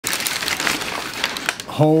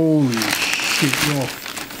Holy shit, you're...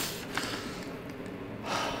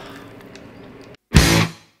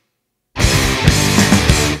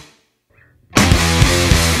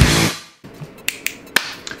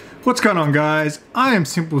 What's going on, guys? I am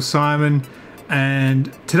Simple Simon,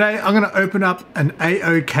 and today I'm going to open up an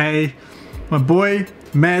AOK. My boy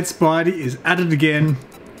MadSpidey is at it again.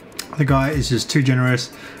 The guy is just too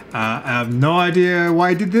generous. I have no idea why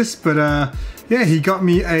he did this, but yeah, he got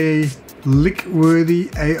me a lick-worthy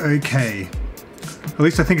AOK. At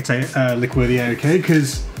least I think it's a lick-worthy AOK,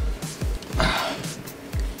 because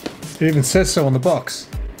it even says so on the box.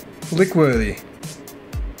 Lick-worthy.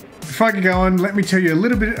 Before I get going, let me tell you a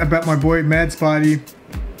little bit about my boy MadSpidey.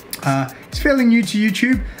 He's fairly new to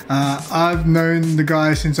YouTube. I've known the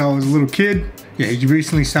guy since I was a little kid. Yeah, he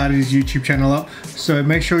recently started his YouTube channel up, so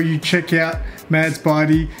make sure you check out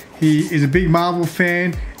MadSpidey. He is a big Marvel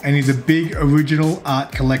fan and he's a big original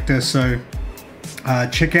art collector, so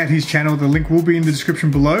check out his channel. The link will be in the description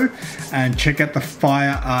below, and check out the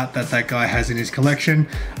fire art that guy has in his collection.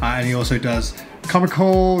 And he also does comic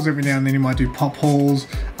hauls. Every now and then he might do pop hauls,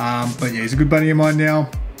 but yeah, he's a good buddy of mine now,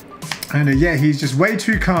 and yeah, he's just way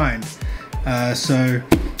too kind. So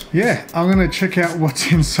yeah, I'm gonna check out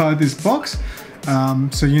what's inside this box.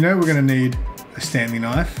 So you know we're gonna need a Stanley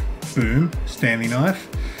knife. Boom, Stanley knife.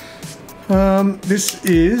 This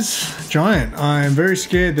is giant. I'm very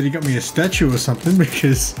scared that he got me a statue or something,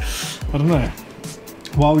 because I don't know,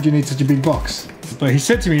 why would you need such a big box? But he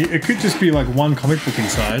said to me it could just be like one comic book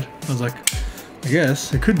inside. I was like, I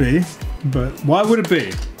guess it could be, but why would it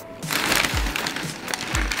be?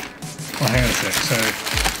 Oh, hang on a sec. So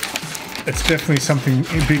it's definitely something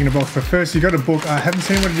big in the box. But first, you got a book. I haven't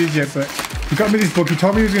seen what it is yet, but he got me this book. He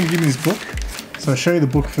told me he was going to give me this book, so I'll show you the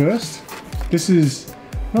book first. This is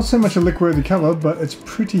not so much a lick-worthy cover, but it's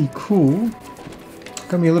pretty cool.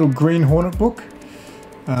 Got me a little Green Hornet book.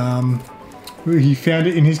 He found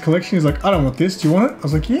it in his collection. He's like, I don't want this. Do you want it? I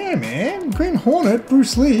was like, yeah, man. Green Hornet,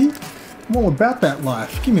 Bruce Lee. I'm all about that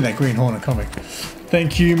life. Give me that Green Hornet comic.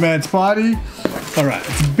 Thank you, MadSpidey. Alright,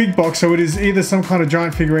 it's a big box, so it is either some kind of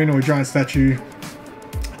giant figurine or a giant statue.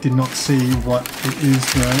 I did not see what it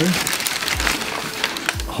is though.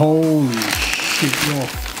 Holy shit,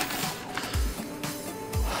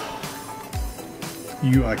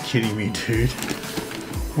 you are kidding me, dude.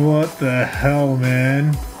 What the hell,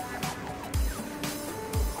 man?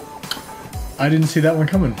 I didn't see that one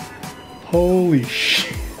coming. Holy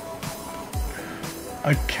shit.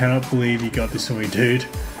 I cannot believe you got this for me, dude.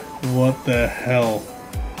 What the hell?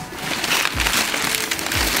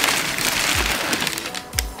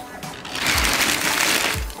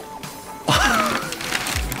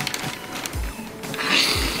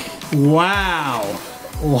 Wow.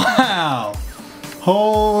 Wow.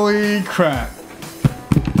 Holy crap.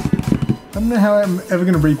 I don't know how I'm ever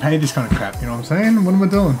going to repay this kind of crap, you know what I'm saying? What am I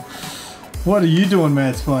doing? What are you doing,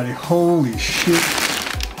 MadSpidey? Holy shit.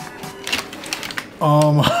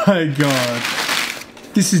 Oh my god.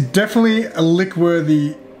 This is definitely a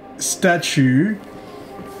lick-worthy statue.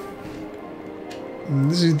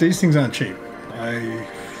 These things aren't cheap. I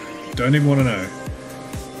don't even want to know.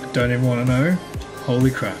 I don't even want to know.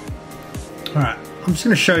 Holy crap. Alright, I'm just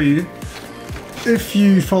going to show you. If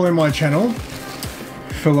you follow my channel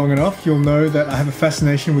for long enough, you'll know that I have a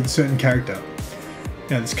fascination with a certain character.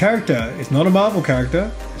 Now, this character is not a Marvel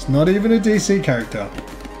character. It's not even a DC character.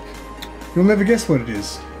 You'll never guess what it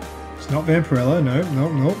is. It's not Vampirella,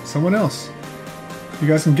 no, someone else. You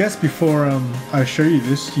guys can guess before I show you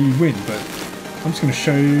this, you win, but I'm just going to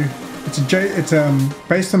show you. It's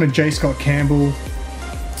based on a J. Scott Campbell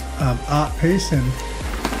art piece, and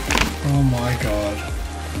oh my god.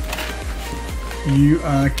 You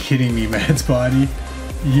are kidding me, MadSpidey.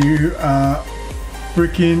 You are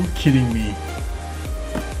freaking kidding me.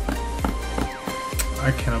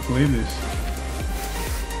 I cannot believe this.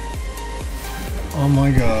 Oh my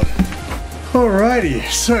god. Alrighty,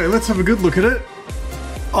 so let's have a good look at it.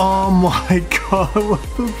 Oh my god, what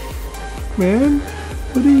the f, man?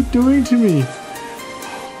 What are you doing to me?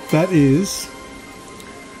 That is...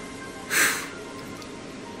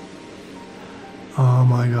 Oh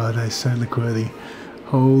my god, that is so lick-worthy.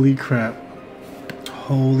 Holy crap.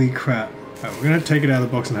 Holy crap. Right, we're gonna take it out of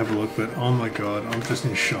the box and have a look, but oh my god, I'm just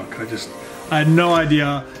in shock. I had no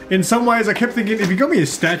idea. In some ways, I kept thinking, if you got me a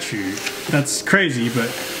statue, that's crazy,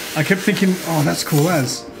 but I kept thinking, oh, that's cool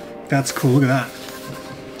as. That's cool, look at that.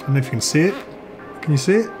 I don't know if you can see it. Can you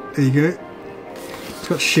see it? There you go. It's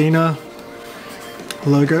got Sheena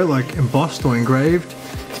logo, like embossed or engraved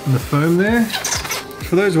in the foam there.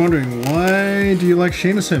 For those wondering, why do you like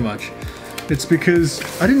Sheena so much? It's because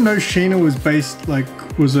I didn't know Sheena was based,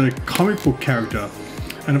 was a comic book character.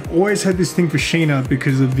 and I've always had this thing for Sheena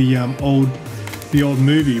because of the old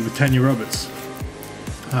movie with Tanya Roberts.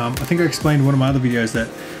 I think I explained in one of my other videos that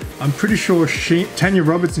I'm pretty sure Tanya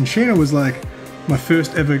Roberts and Sheena was like my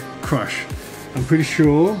first ever crush. I'm pretty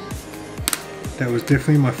sure that was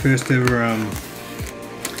definitely my first ever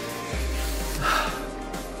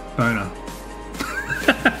boner.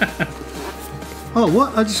 Oh,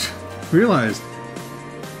 what? I just realized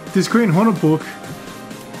this Green Hornet book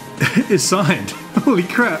is signed. Holy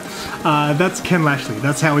crap. That's Ken Lashley.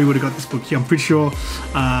 That's how he would have got this book. I'm pretty sure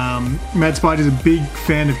MadSpidey's a big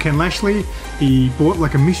fan of Ken Lashley. He bought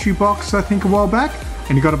like a mystery box, I think, a while back,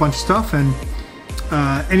 and he got a bunch of stuff, and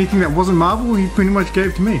anything that wasn't Marvel, he pretty much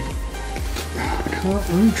gave to me.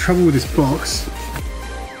 I'm in trouble with this box.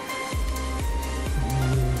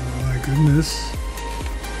 Oh my goodness.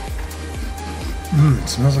 It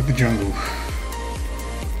smells like the jungle.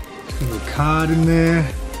 There's got a little card in there.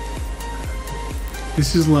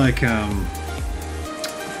 This is like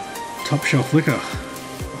top shelf liquor.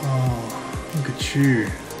 Oh, look at you.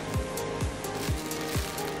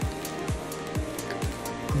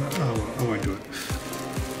 Oh, I won't do it.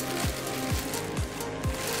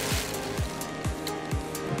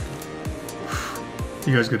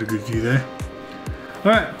 You guys got a good view there.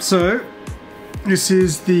 Alright, so this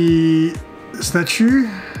is the statue.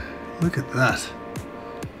 Look at that.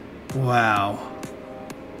 Wow.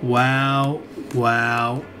 Wow,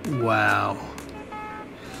 wow, wow.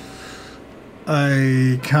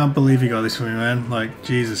 I can't believe you got this for me, man. Like,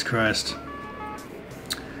 Jesus Christ.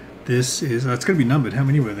 This is, it's gonna be numbered. How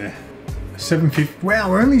many were there? 750. Wow,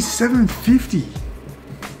 we're only 750.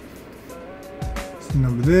 That's the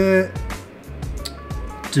number there.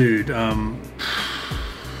 Dude,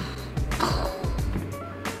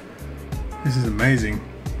 this is amazing.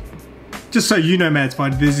 Just so you know,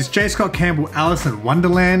 MadSpidey, there's this J. Scott Campbell Alice in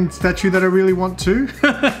Wonderland statue that I really want to.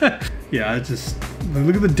 Yeah, I just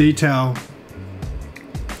look at the detail.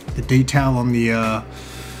 The detail on the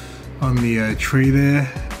tree there.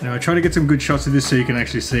 Now I try to get some good shots of this so you can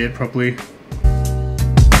actually see it properly.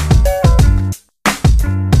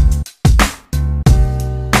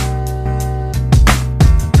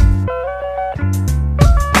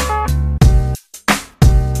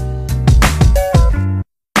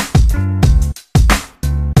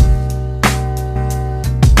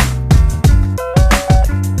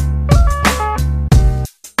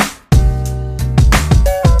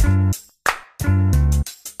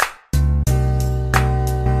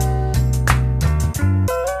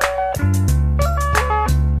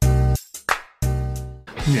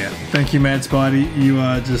 Yeah, thank you, MadSpidey. You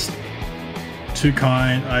are just too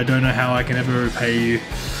kind. I don't know how I can ever repay you.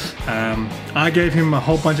 I gave him a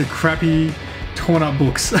whole bunch of crappy, torn up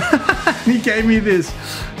books. He gave me this.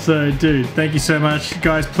 So, dude, thank you so much.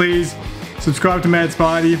 Guys, please subscribe to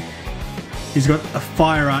MadSpidey. He's got a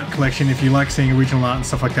fire art collection. If you like seeing original art and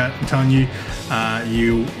stuff like that, I'm telling you,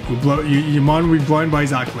 your mind will be blown by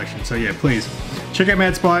his art collection. So yeah, please check out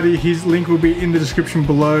MadSpidey. His link will be in the description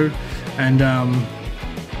below. And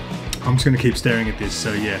I'm just gonna keep staring at this.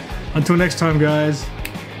 So yeah, until next time, guys,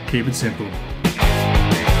 keep it simple.